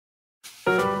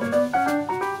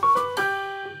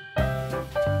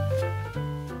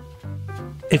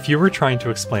If you were trying to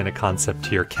explain a concept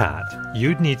to your cat,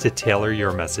 you'd need to tailor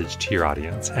your message to your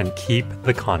audience and keep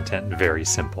the content very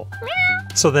simple.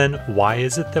 So then, why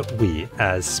is it that we,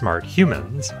 as smart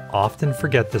humans, often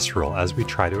forget this rule as we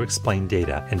try to explain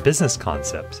data and business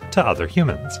concepts to other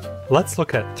humans? Let's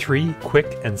look at 3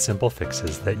 quick and simple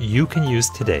fixes that you can use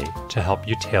today to help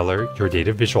you tailor your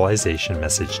data visualization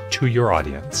message to your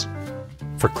audience.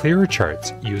 For clearer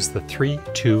charts, use the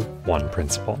 3-2-1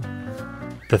 principle.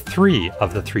 The 3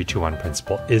 of the 3-2-1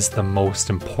 principle is the most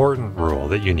important rule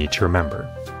that you need to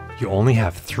remember. You only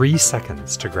have 3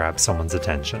 seconds to grab someone's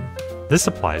attention. This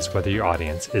applies whether your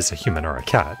audience is a human or a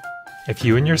cat. If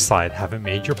you and your slide haven't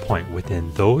made your point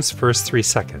within those first 3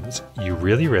 seconds, you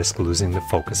really risk losing the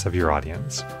focus of your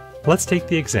audience. Let's take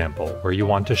the example where you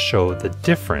want to show the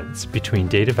difference between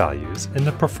data values and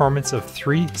the performance of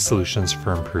 3 solutions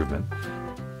for improvement.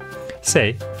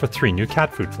 Say, for 3 new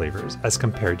cat food flavors as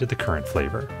compared to the current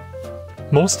flavor.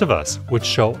 Most of us would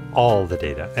show all the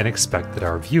data and expect that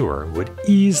our viewer would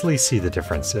easily see the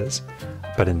differences.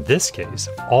 But in this case,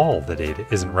 all the data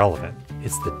isn't relevant.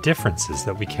 It's the differences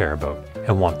that we care about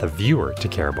and want the viewer to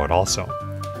care about also.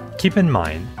 Keep in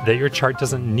mind that your chart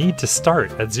doesn't need to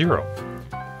start at 0.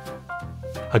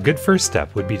 A good first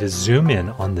step would be to zoom in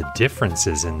on the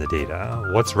differences in the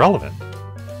data, what's relevant.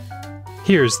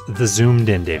 Here's the zoomed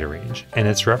in data range, and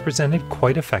it's represented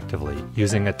quite effectively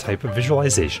using a type of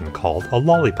visualization called a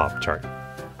lollipop chart.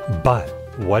 But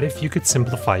what if you could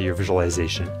simplify your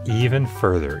visualization even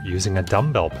further using a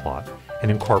dumbbell plot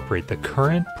and incorporate the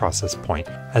current process point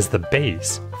as the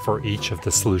base for each of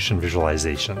the solution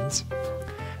visualizations?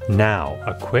 Now,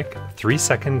 a quick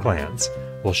 3-second glance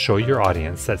will show your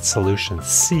audience that solution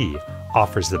C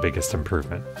offers the biggest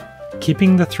improvement.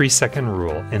 Keeping the 3-second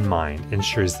rule in mind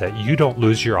ensures that you don't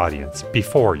lose your audience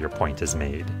before your point is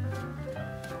made.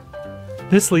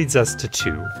 This leads us to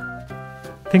 2.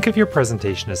 Think of your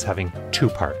presentation as having 2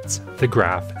 parts, the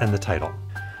graph and the title.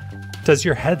 Does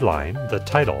your headline, the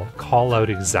title, call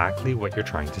out exactly what you're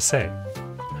trying to say?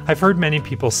 I've heard many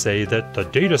people say that the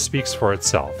data speaks for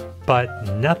itself, but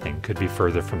nothing could be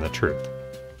further from the truth.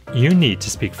 You need to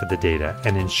speak for the data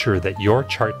and ensure that your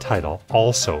chart title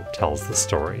also tells the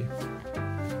story.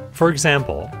 For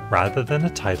example, rather than a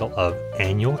title of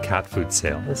Annual Cat Food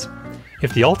Sales,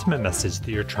 if the ultimate message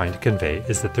that you're trying to convey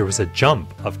is that there was a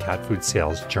jump of cat food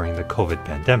sales during the COVID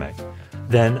pandemic,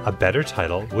 then a better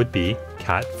title would be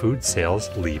Cat Food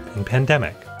Sales Leap in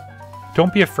Pandemic.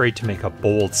 Don't be afraid to make a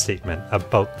bold statement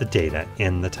about the data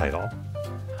in the title.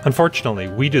 Unfortunately,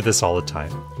 we do this all the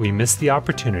time. We miss the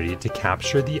opportunity to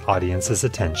capture the audience's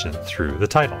attention through the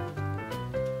title.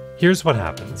 Here's what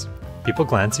happens. People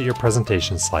glance at your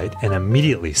presentation slide and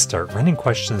immediately start running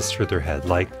questions through their head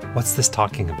like, what's this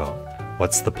talking about?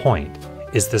 What's the point?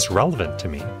 Is this relevant to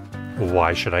me?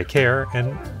 Why should I care?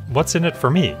 And what's in it for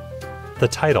me? The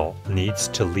title needs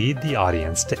to lead the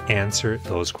audience to answer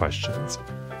those questions.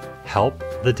 Help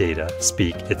the data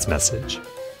speak its message.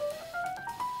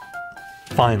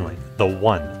 Finally, the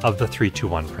 1 of the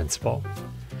 3-2-1 principle.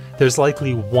 There's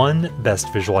likely one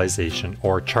best visualization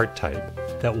or chart type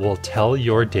that will tell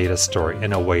your data story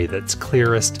in a way that's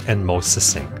clearest and most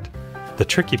succinct. The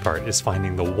tricky part is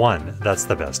finding the one that's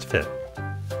the best fit.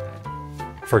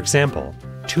 For example,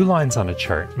 2 lines on a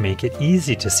chart make it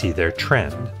easy to see their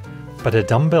trend, but a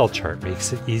dumbbell chart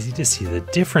makes it easy to see the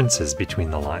differences between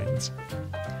the lines.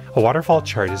 A waterfall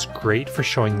chart is great for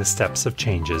showing the steps of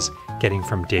changes getting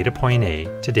from data point A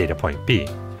to data point B.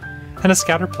 And a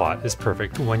scatter plot is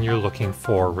perfect when you're looking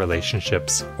for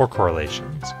relationships or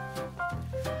correlations.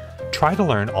 Try to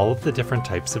learn all of the different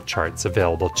types of charts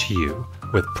available to you,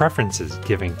 with preferences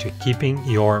given to keeping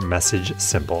your message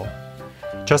simple.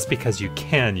 Just because you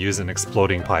can use an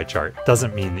exploding pie chart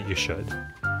doesn't mean that you should.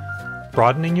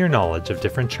 Broadening your knowledge of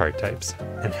different chart types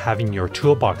and having your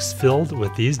toolbox filled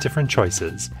with these different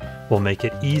choices will make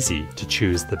it easy to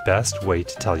choose the best way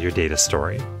to tell your data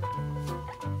story.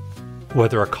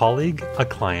 Whether a colleague, a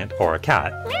client, or a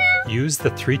cat, use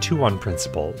the 3-2-1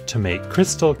 principle to make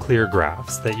crystal clear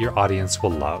graphs that your audience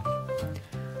will love.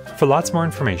 For lots more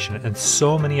information and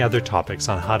so many other topics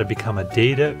on how to become a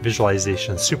data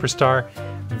visualization superstar,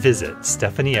 visit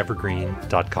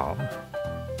stephanieevergreen.com.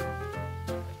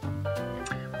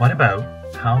 What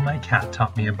about how my cat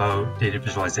taught me about data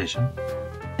visualization?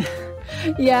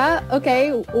 Yeah,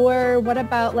 okay. Or what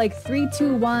about like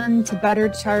 3-2-1 to better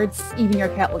charts? Even your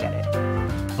cat will get it.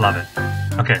 Love it.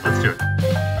 Okay, let's do it.